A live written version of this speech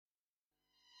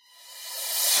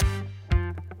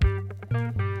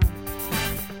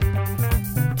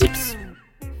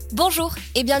Bonjour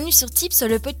et bienvenue sur Tips,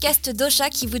 le podcast d'Ocha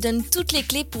qui vous donne toutes les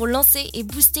clés pour lancer et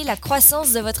booster la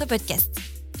croissance de votre podcast.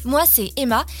 Moi, c'est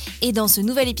Emma et dans ce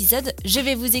nouvel épisode, je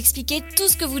vais vous expliquer tout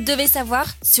ce que vous devez savoir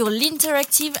sur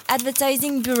l'Interactive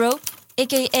Advertising Bureau,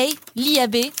 aka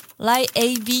l'IAB,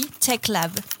 l'IAB Tech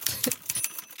Lab.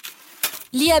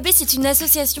 L'IAB, c'est une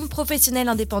association professionnelle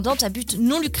indépendante à but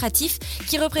non lucratif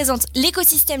qui représente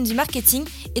l'écosystème du marketing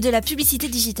et de la publicité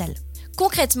digitale.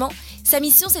 Concrètement, sa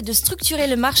mission, c'est de structurer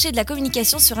le marché de la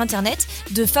communication sur Internet,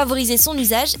 de favoriser son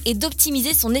usage et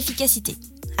d'optimiser son efficacité.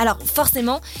 Alors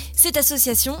forcément, cette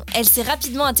association, elle s'est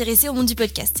rapidement intéressée au monde du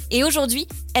podcast. Et aujourd'hui,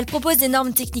 elle propose des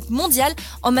normes techniques mondiales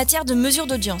en matière de mesure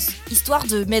d'audience, histoire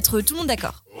de mettre tout le monde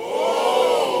d'accord.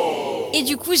 Et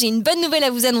du coup, j'ai une bonne nouvelle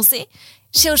à vous annoncer.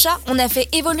 Chez Ocha, on a fait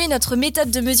évoluer notre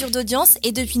méthode de mesure d'audience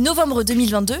et depuis novembre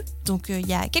 2022, donc il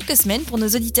y a quelques semaines pour nos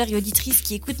auditeurs et auditrices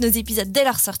qui écoutent nos épisodes dès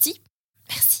leur sortie,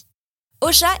 merci.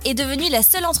 Ocha est devenue la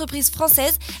seule entreprise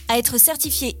française à être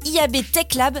certifiée IAB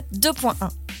Tech Lab 2.1.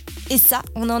 Et ça,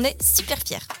 on en est super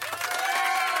fiers.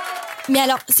 Mais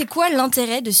alors, c'est quoi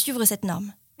l'intérêt de suivre cette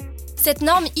norme ? Cette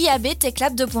norme IAB Tech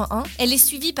Lab 2.1, elle est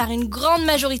suivie par une grande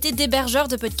majorité d'hébergeurs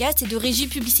de podcasts et de régies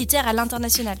publicitaires à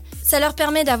l'international. Ça leur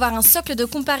permet d'avoir un socle de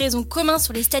comparaison commun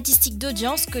sur les statistiques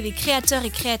d'audience que les créateurs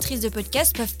et créatrices de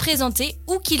podcasts peuvent présenter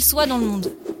où qu'ils soient dans le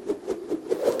monde.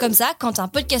 Comme ça, quand un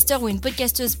podcasteur ou une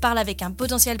podcasteuse parle avec un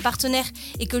potentiel partenaire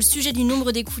et que le sujet du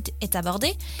nombre d'écoutes est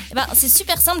abordé, c'est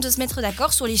super simple de se mettre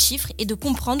d'accord sur les chiffres et de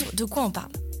comprendre de quoi on parle.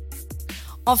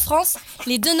 En France,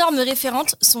 les deux normes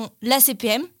référentes sont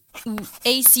l'ACPM, ou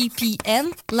ACPM,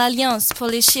 l'Alliance pour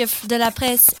les chiffres de la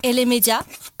presse et les médias,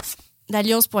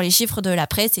 l'Alliance pour les chiffres de la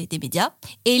presse et des médias,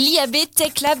 et l'IAB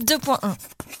Tech Lab 2.1.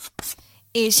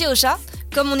 Et chez Ocha,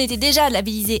 comme on était déjà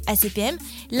labellisé ACPM,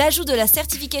 l'ajout de la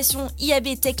certification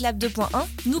IAB Tech Lab 2.1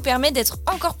 nous permet d'être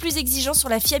encore plus exigeants sur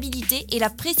la fiabilité et la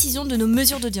précision de nos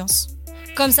mesures d'audience.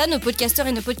 Comme ça, nos podcasteurs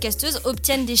et nos podcasteuses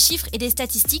obtiennent des chiffres et des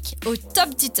statistiques au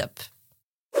top du top.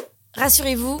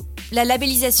 Rassurez-vous, la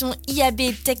labellisation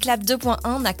IAB Tech Lab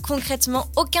 2.1 n'a concrètement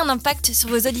aucun impact sur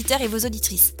vos auditeurs et vos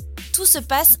auditrices. Tout se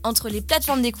passe entre les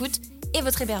plateformes d'écoute et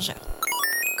votre hébergeur.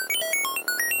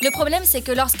 Le problème, c'est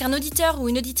que lorsqu'un auditeur ou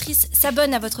une auditrice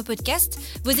s'abonne à votre podcast,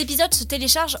 vos épisodes se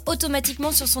téléchargent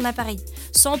automatiquement sur son appareil,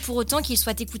 sans pour autant qu'ils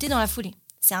soient écoutés dans la foulée.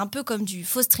 C'est un peu comme du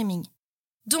faux streaming.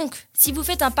 Donc, si vous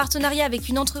faites un partenariat avec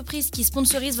une entreprise qui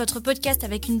sponsorise votre podcast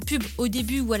avec une pub au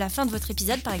début ou à la fin de votre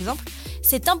épisode, par exemple,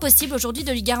 c'est impossible aujourd'hui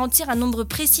de lui garantir un nombre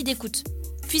précis d'écoutes,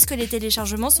 puisque les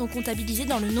téléchargements sont comptabilisés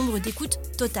dans le nombre d'écoutes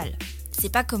total. C'est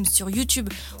pas comme sur YouTube,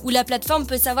 où la plateforme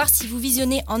peut savoir si vous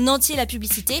visionnez en entier la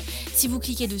publicité, si vous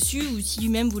cliquez dessus ou si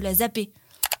lui-même vous la zappez.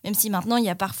 Même si maintenant il y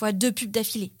a parfois 2 pubs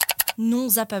d'affilée, non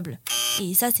zappables.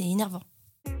 Et ça, c'est énervant.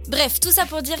 Bref, tout ça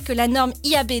pour dire que la norme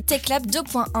IAB Tech Lab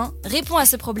 2.1 répond à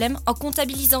ce problème en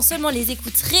comptabilisant seulement les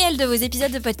écoutes réelles de vos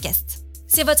épisodes de podcast.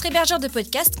 C'est votre hébergeur de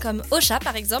podcast, comme Ocha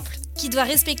par exemple, qui doit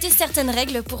respecter certaines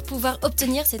règles pour pouvoir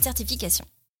obtenir cette certification.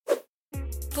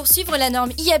 Pour suivre la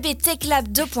norme IAB Tech Lab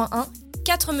 2.1,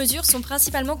 4 mesures sont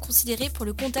principalement considérées pour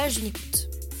le comptage d'une écoute.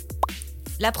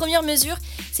 La première mesure,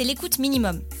 c'est l'écoute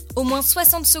minimum. Au moins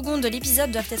 60 secondes de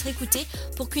l'épisode doivent être écoutées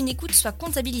pour qu'une écoute soit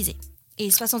comptabilisée.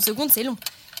 Et 60 secondes, c'est long.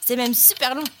 C'est même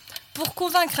super long. Pour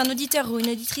convaincre un auditeur ou une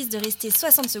auditrice de rester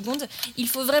 60 secondes, il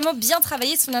faut vraiment bien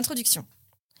travailler son introduction.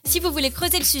 Si vous voulez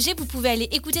creuser le sujet, vous pouvez aller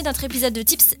écouter notre épisode de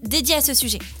Tips dédié à ce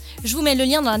sujet. Je vous mets le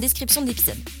lien dans la description de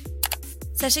l'épisode.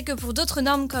 Sachez que pour d'autres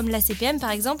normes comme l'ACPM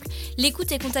par exemple,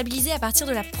 l'écoute est comptabilisée à partir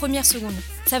de la première seconde.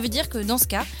 Ça veut dire que dans ce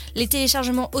cas, les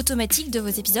téléchargements automatiques de vos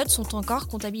épisodes sont encore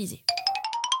comptabilisés.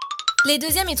 Les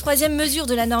deuxième et troisième mesures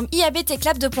de la norme IAB Tech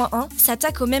Lab 2.1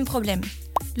 s'attaquent au même problème.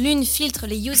 L'une filtre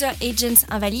les user agents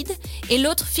invalides et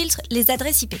l'autre filtre les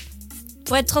adresses IP.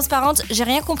 Pour être transparente, j'ai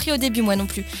rien compris au début moi non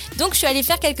plus. Donc je suis allée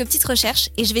faire quelques petites recherches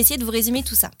et je vais essayer de vous résumer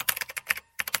tout ça.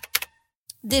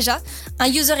 Déjà,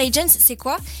 un user agent, c'est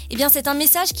quoi ? C'est un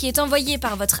message qui est envoyé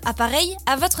par votre appareil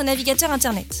à votre navigateur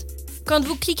internet. Quand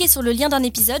vous cliquez sur le lien d'un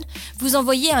épisode, vous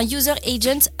envoyez un user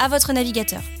agent à votre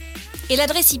navigateur. Et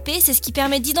l'adresse IP, c'est ce qui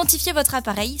permet d'identifier votre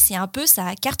appareil, c'est un peu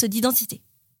sa carte d'identité.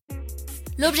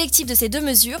 L'objectif de ces deux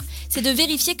mesures, c'est de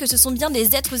vérifier que ce sont bien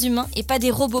des êtres humains et pas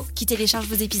des robots qui téléchargent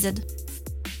vos épisodes.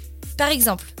 Par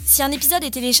exemple, si un épisode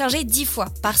est téléchargé 10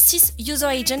 fois par 6 user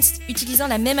agents utilisant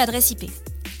la même adresse IP,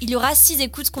 il y aura 6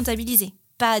 écoutes comptabilisées,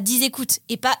 pas 10 écoutes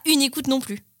et pas une écoute non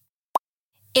plus.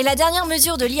 Et la dernière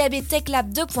mesure de l'IAB Tech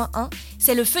Lab 2.1,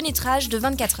 c'est le fenêtrage de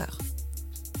 24 heures.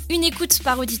 Une écoute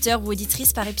par auditeur ou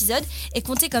auditrice par épisode est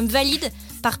comptée comme valide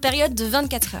par période de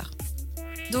 24 heures.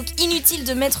 Donc inutile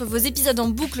de mettre vos épisodes en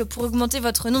boucle pour augmenter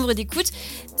votre nombre d'écoutes,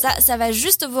 ça va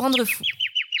juste vous rendre fou.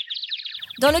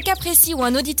 Dans le cas précis où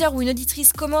un auditeur ou une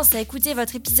auditrice commence à écouter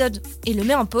votre épisode et le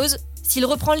met en pause, s'il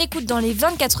reprend l'écoute dans les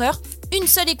 24 heures, une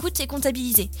seule écoute est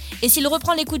comptabilisée. Et s'il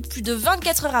reprend l'écoute plus de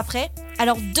 24 heures après,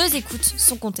 alors 2 écoutes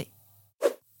sont comptées.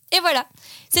 Et voilà,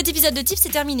 cet épisode de Tips est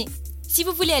terminé. Si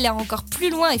vous voulez aller encore plus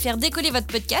loin et faire décoller votre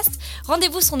podcast,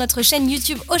 rendez-vous sur notre chaîne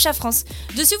YouTube Ocha France.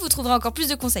 Dessus, vous trouverez encore plus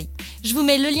de conseils. Je vous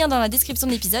mets le lien dans la description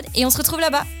de l'épisode et on se retrouve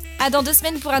là-bas. À dans 2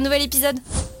 semaines pour un nouvel épisode.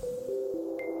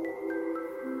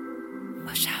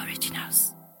 Ocha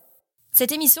Originals.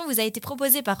 Cette émission vous a été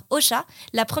proposée par Ocha,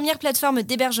 la première plateforme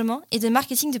d'hébergement et de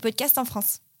marketing de podcast en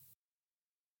France.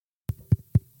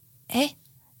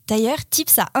 D'ailleurs,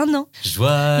 Tips a 1 an.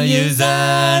 Joyeux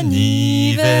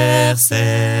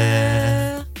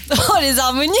anniversaire. Oh, les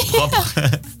harmonies. Propre.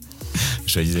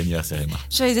 Joyeux anniversaire, Emma.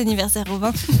 Joyeux anniversaire,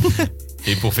 Robin.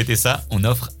 Et pour fêter ça, on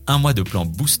offre 1 mois de plan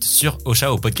boost sur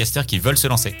Ocha aux podcasteurs qui veulent se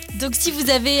lancer. Donc si vous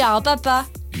avez un papa,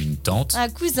 Une tante, un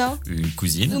cousin, une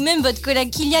cousine. ou même votre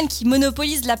collègue Kylian qui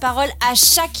monopolise la parole à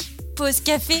chaque pause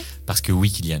café. Parce que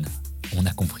oui, Kylian, on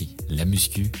a compris. La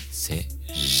muscu, c'est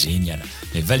génial.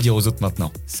 Mais va le dire aux autres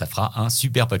maintenant. Ça fera un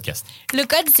super podcast. Le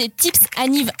code c'est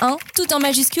TIPSANIV1, tout en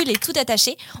majuscule et tout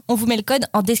attaché. On vous met le code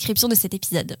en description de cet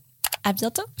épisode. À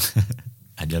bientôt.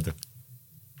 À bientôt.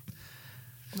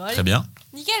 Bon, allez. Très bien.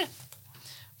 Nickel.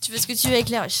 Tu fais ce que tu veux avec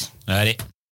les rushs. Allez.